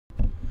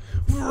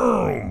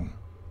Vroom.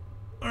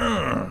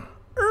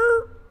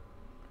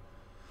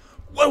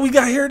 What do we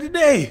got here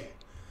today?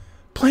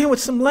 Playing with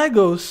some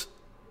Legos?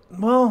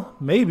 Well,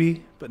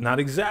 maybe, but not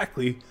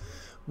exactly.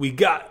 We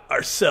got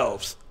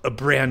ourselves a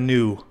brand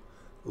new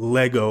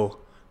Lego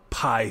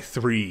Pi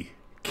 3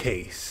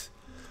 case.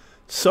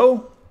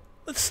 So,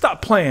 let's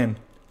stop playing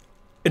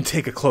and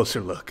take a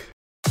closer look.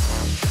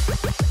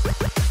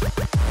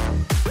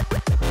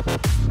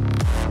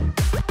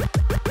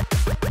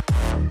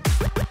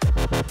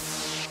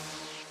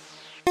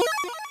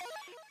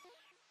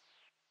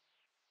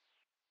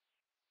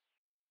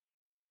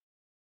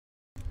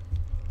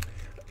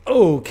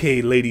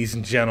 Okay, ladies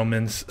and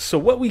gentlemen, so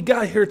what we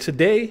got here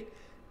today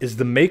is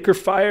the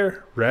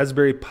MakerFire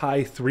Raspberry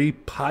Pi 3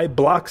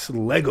 Piblox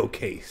Lego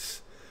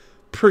case.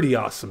 Pretty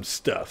awesome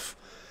stuff.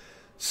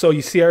 So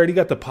you see I already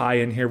got the Pi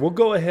in here. We'll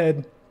go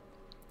ahead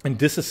and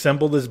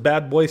disassemble this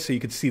bad boy so you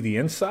can see the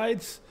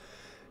insides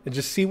and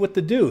just see what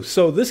to do.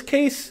 So this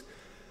case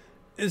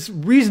is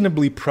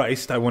reasonably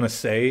priced, I want to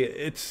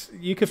say.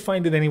 You could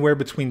find it anywhere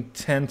between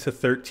 10 to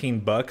 13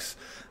 bucks.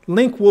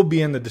 Link will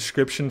be in the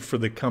description for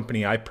the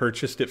company I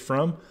purchased it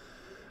from.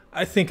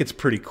 I think it's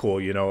pretty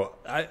cool, you know.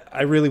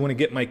 I really want to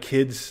get my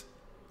kids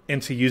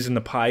into using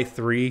the Pi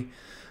 3,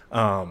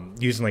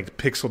 using like the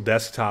Pixel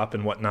desktop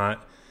and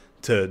whatnot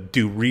to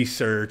do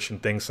research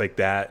and things like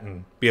that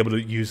and be able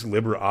to use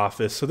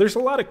LibreOffice. So there's a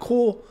lot of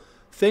cool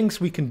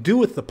things we can do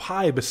with the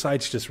Pi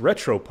besides just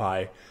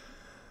RetroPie.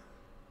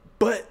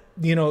 But,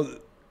 you know,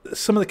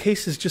 some of the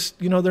cases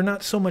just, you know, they're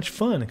not so much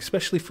fun,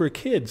 especially for a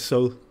kid.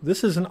 So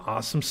this is an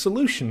awesome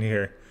solution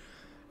here.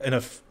 And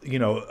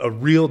a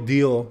real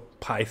deal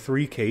Pi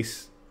 3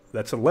 case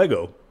that's a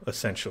Lego,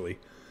 essentially.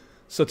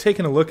 So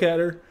taking a look at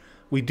her,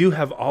 we do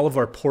have all of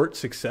our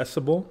ports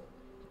accessible.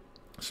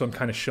 So I'm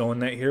kind of showing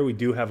that here. We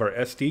do have our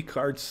SD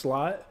card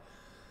slot.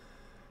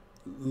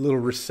 Little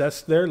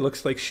recessed there.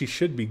 Looks like she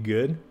should be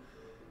good.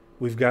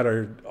 We've got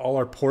all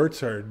our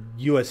ports, our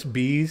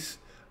USBs,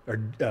 our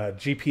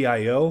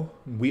GPIO.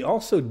 We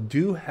also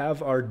do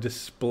have our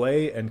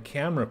display and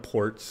camera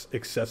ports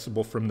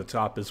accessible from the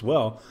top as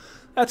well.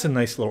 That's a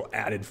nice little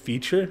added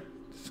feature.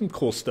 Some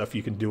cool stuff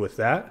you can do with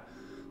that.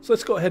 So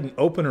let's go ahead and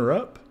open her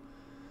up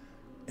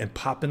and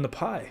pop in the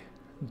Pi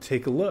and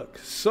take a look.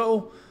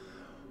 So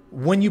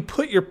when you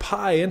put your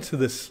Pi into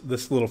this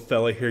little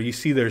fella here, you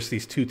see there's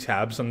these two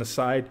tabs on the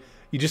side.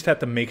 You just have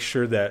to make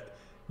sure that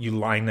you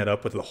line that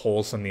up with the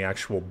holes on the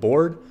actual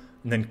board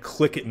and then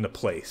click it into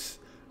place.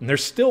 And there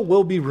still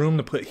will be room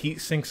to put heat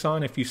sinks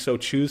on if you so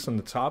choose on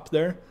the top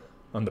there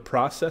on the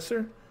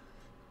processor.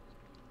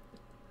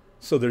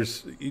 So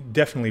there's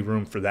definitely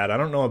room for that. I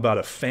don't know about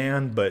a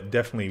fan, but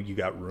definitely you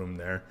got room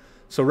there.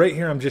 So right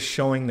here I'm just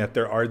showing that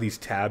there are these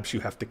tabs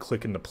you have to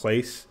click into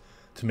place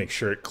to make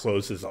sure it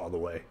closes all the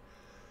way.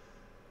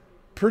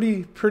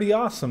 Pretty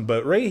awesome.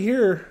 But right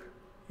here,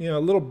 you know, a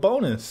little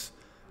bonus.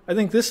 I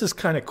think this is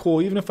kind of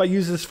cool, even if I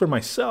use this for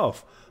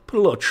myself. Put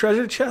a little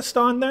treasure chest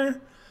on there.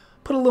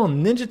 Put a little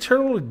Ninja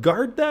Turtle to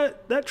guard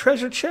that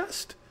treasure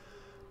chest.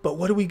 But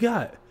what do we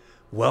got?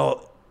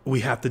 Well,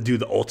 we have to do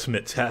the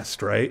ultimate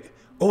test, right?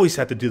 Always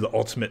have to do the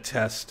ultimate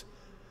test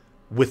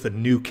with a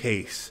new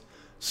case.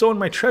 So in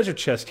my treasure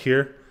chest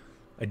here,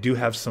 I do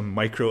have some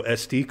micro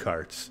SD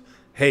cards.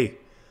 Hey,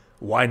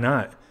 why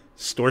not?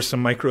 Store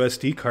some micro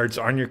SD cards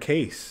on your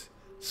case.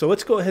 So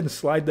let's go ahead and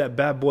slide that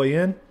bad boy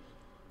in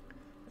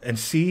and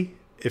see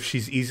if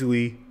she's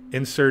easily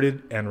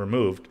inserted and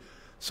removed.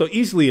 So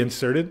easily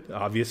inserted,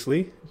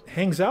 obviously,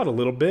 hangs out a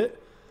little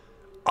bit.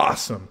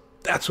 Awesome.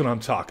 That's what I'm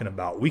talking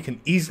about. We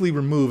can easily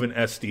remove an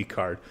SD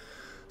card.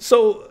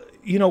 So,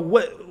 you know,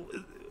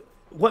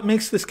 what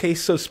makes this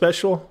case so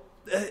special?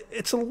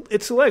 It's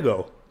a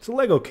Lego. It's a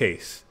Lego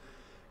case.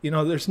 You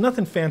know, there's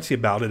nothing fancy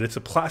about it. It's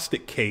a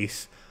plastic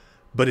case,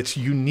 but it's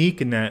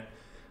unique in that,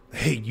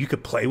 hey, you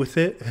could play with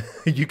it.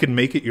 You can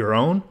make it your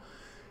own.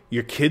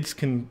 Your kids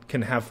can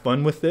have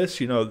fun with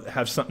this, you know,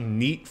 have something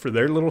neat for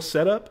their little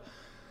setup.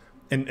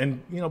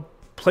 And you know,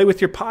 play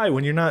with your Pi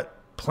when you're not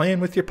playing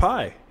with your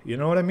Pi. You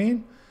know what I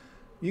mean?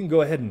 You can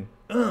go ahead and,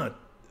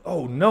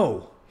 oh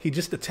no, he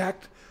just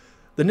attacked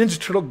the Ninja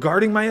Turtle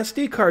guarding my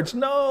SD cards.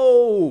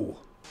 No!